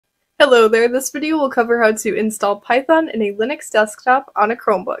Hello there, this video will cover how to install Python in a Linux desktop on a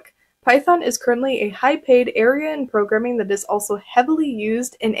Chromebook. Python is currently a high-paid area in programming that is also heavily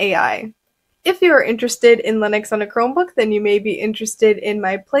used in AI. If you are interested in Linux on a Chromebook, then you may be interested in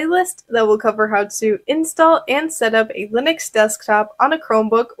my playlist that will cover how to install and set up a Linux desktop on a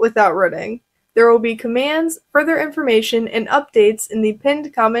Chromebook without running. There will be commands, further information, and updates in the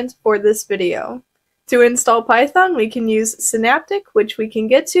pinned comment for this video. To install Python, we can use Synaptic, which we can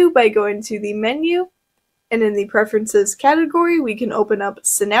get to by going to the menu, and in the Preferences category, we can open up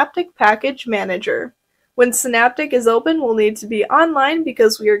Synaptic Package Manager. When Synaptic is open, we'll need to be online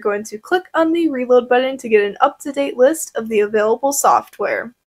because we are going to click on the Reload button to get an up-to-date list of the available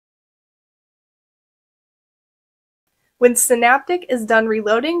software. When Synaptic is done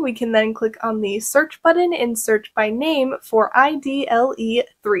reloading, we can then click on the Search button and search by name for IDLE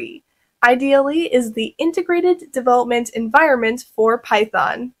 3. IDLE is the Integrated Development Environment for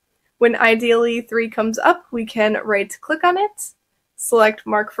Python. When IDLE 3 comes up, we can right-click on it, select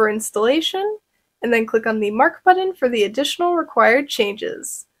Mark for Installation, and then click on the Mark button for the additional required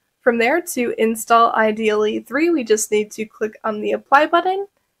changes. From there, to install IDLE 3, we just need to click on the Apply button,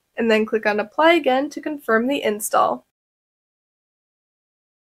 and then click on Apply again to confirm the install.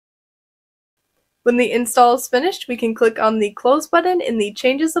 When the install is finished, we can click on the Close button in the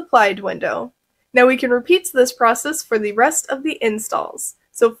Changes Applied window. Now we can repeat this process for the rest of the installs.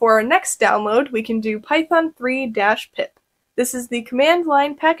 So for our next download, we can do python 3-pip. This is the command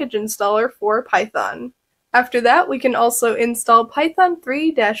line package installer for Python. After that, we can also install python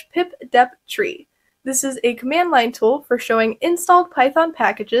 3-pip dep tree. This is a command line tool for showing installed Python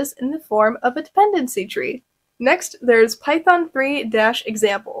packages in the form of a dependency tree. Next, there's python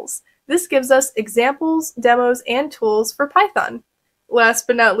 3-examples. This gives us examples, demos, and tools for Python. Last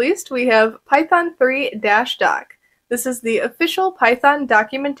but not least, we have python 3-doc. This is the official Python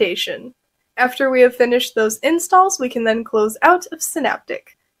documentation. After we have finished those installs, we can then close out of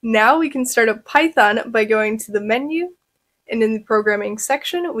Synaptic. Now we can start up Python by going to the menu, and in the programming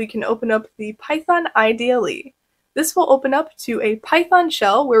section, we can open up the Python IDLE. This will open up to a Python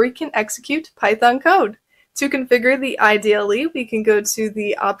shell where we can execute Python code. To configure the IDLE, we can go to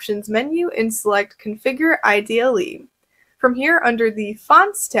the Options menu and select Configure IDLE. From here, under the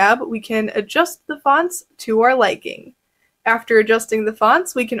Fonts tab, we can adjust the fonts to our liking. After adjusting the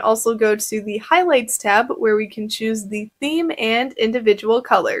fonts, we can also go to the Highlights tab, where we can choose the theme and individual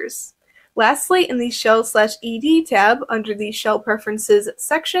colors. Lastly, in the Shell/ED tab, under the Shell Preferences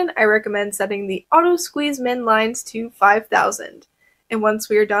section, I recommend setting the Auto Squeeze Min lines to 5000. And once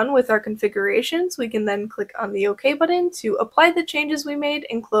we are done with our configurations, we can then click on the OK button to apply the changes we made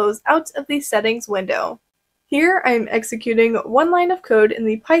and close out of the settings window. Here I am executing one line of code in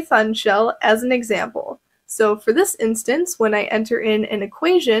the Python shell as an example. So for this instance, when I enter in an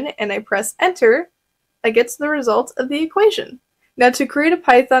equation and I press enter, I get the result of the equation. Now to create a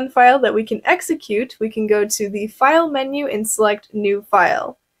Python file that we can execute, we can go to the File menu and select New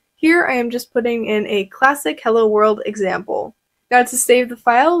File. Here I am just putting in a classic Hello World example. Now to save the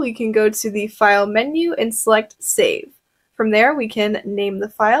file, we can go to the File menu and select Save. From there, we can name the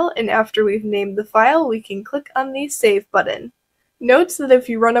file, and after we've named the file, we can click on the Save button. Note that if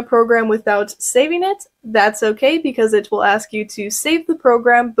you run a program without saving it, that's okay because it will ask you to save the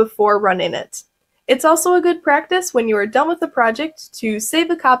program before running it. It's also a good practice when you are done with the project to save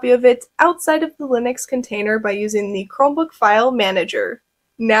a copy of it outside of the Linux container by using the Chromebook File Manager.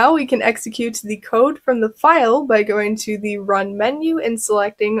 Now we can execute the code from the file by going to the Run menu and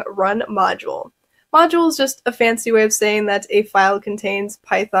selecting Run Module. Module is just a fancy way of saying that a file contains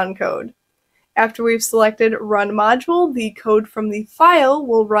Python code. After we've selected Run Module, the code from the file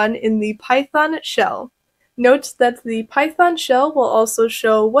will run in the Python shell. Note that the Python shell will also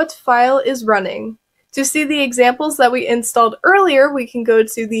show what file is running. To see the examples that we installed earlier, we can go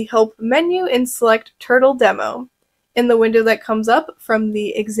to the Help menu and select Turtle Demo. In the window that comes up from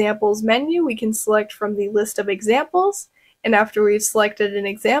the Examples menu, we can select from the list of examples, and after we've selected an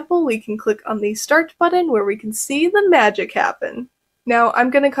example, we can click on the Start button where we can see the magic happen. Now, I'm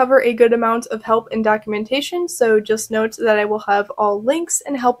going to cover a good amount of help and documentation, so just note that I will have all links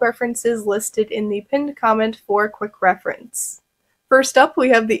and help references listed in the pinned comment for quick reference. First up, we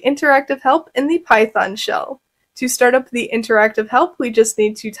have the interactive help in the Python shell. To start up the interactive help, we just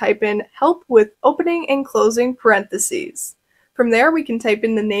need to type in help with opening and closing parentheses. From there, we can type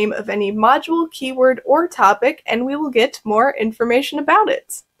in the name of any module, keyword, or topic, and we will get more information about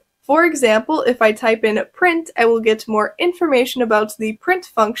it. For example, if I type in print, I will get more information about the print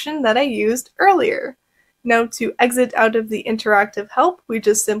function that I used earlier. Now to exit out of the interactive help, we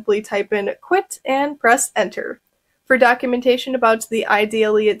just simply type in quit and press enter. For documentation about the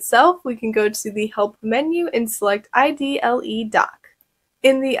IDLE itself, we can go to the Help menu and select IDLE Doc.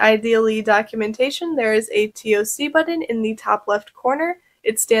 In the IDLE documentation, there is a TOC button in the top left corner.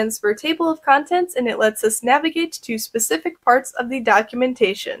 It stands for Table of Contents, and it lets us navigate to specific parts of the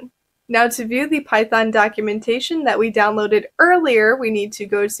documentation. Now to view the Python documentation that we downloaded earlier, we need to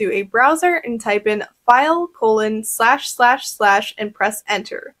go to a browser and type in file:// and press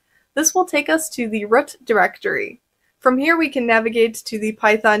enter. This will take us to the root directory. From here we can navigate to the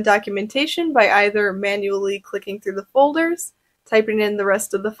Python documentation by either manually clicking through the folders, typing in the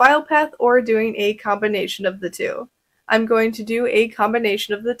rest of the file path, or doing a combination of the two. I'm going to do a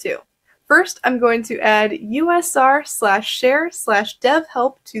combination of the two. First, I'm going to add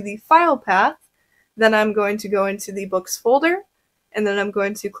usr/share/dev-help to the file path. Then I'm going to go into the books folder, and then I'm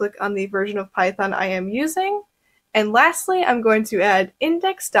going to click on the version of Python I am using. And lastly, I'm going to add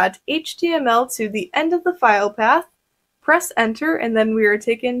index.html to the end of the file path, press enter, and then we are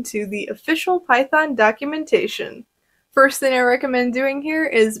taken to the official Python documentation. First thing I recommend doing here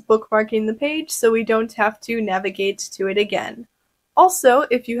is bookmarking the page so we don't have to navigate to it again. Also,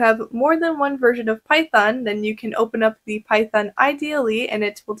 if you have more than one version of Python, then you can open up the Python IDLE and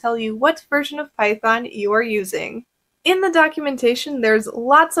it will tell you what version of Python you are using. In the documentation, there's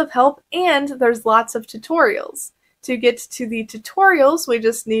lots of help and there's lots of tutorials. To get to the tutorials, we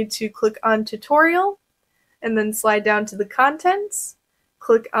just need to click on Tutorial, and then slide down to the contents,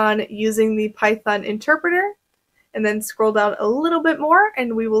 click on Using the Python Interpreter, and then scroll down a little bit more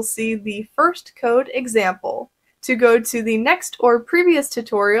and we will see the first code example. To go to the next or previous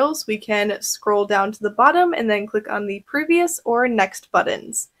tutorials, we can scroll down to the bottom and then click on the previous or next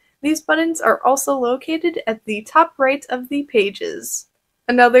buttons. These buttons are also located at the top right of the pages.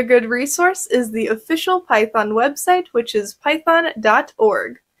 Another good resource is the official Python website, which is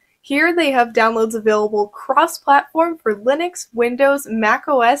python.org. Here they have downloads available cross-platform for Linux, Windows,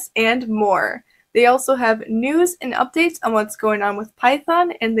 macOS, and more. They also have news and updates on what's going on with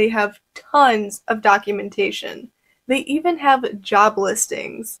Python, and they have tons of documentation. They even have job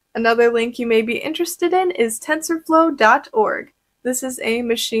listings. Another link you may be interested in is tensorflow.org. This is a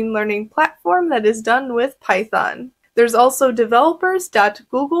machine learning platform that is done with Python. There's also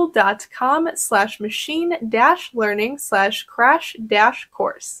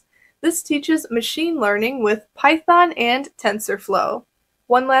developers.google.com/machine-learning/crash-course. This teaches machine learning with Python and TensorFlow.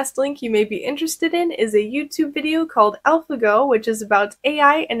 One last link you may be interested in is a YouTube video called AlphaGo, which is about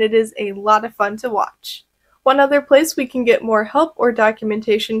AI, and it is a lot of fun to watch. One other place we can get more help or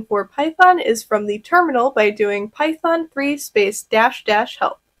documentation for Python is from the terminal by doing python3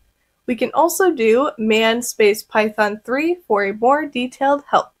 --help. We can also do man-python3 for a more detailed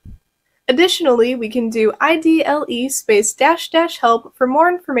help. Additionally, we can do IDLE --help for more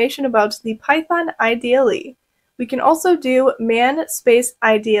information about the Python IDLE. We can also do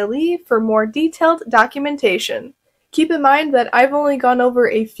man-IDLE for more detailed documentation. Keep in mind that I've only gone over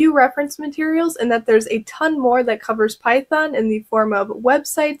a few reference materials and that there's a ton more that covers Python in the form of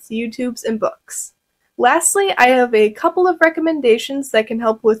websites, YouTubes, and books. Lastly, I have a couple of recommendations that can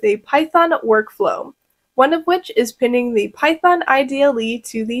help with a Python workflow, one of which is pinning the Python IDLE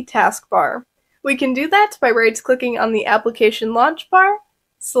to the taskbar. We can do that by right-clicking on the Application Launch Bar,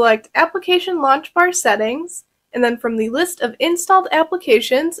 select Application Launch Bar Settings, and then from the list of installed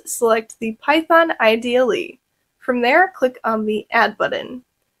applications, select the Python IDLE. From there, click on the Add button.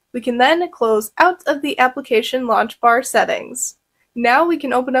 We can then close out of the Application Launch Bar settings. Now we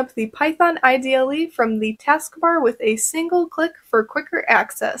can open up the Python IDLE from the taskbar with a single click for quicker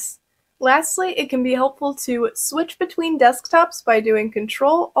access. Lastly, it can be helpful to switch between desktops by doing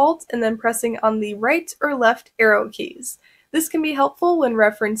Control, Alt, and then pressing on the right or left arrow keys. This can be helpful when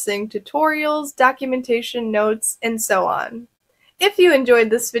referencing tutorials, documentation, notes, and so on. If you enjoyed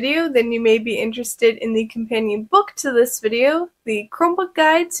this video, then you may be interested in the companion book to this video, the Chromebook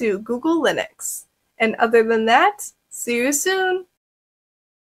Guide to Google Linux. And other than that, see you soon!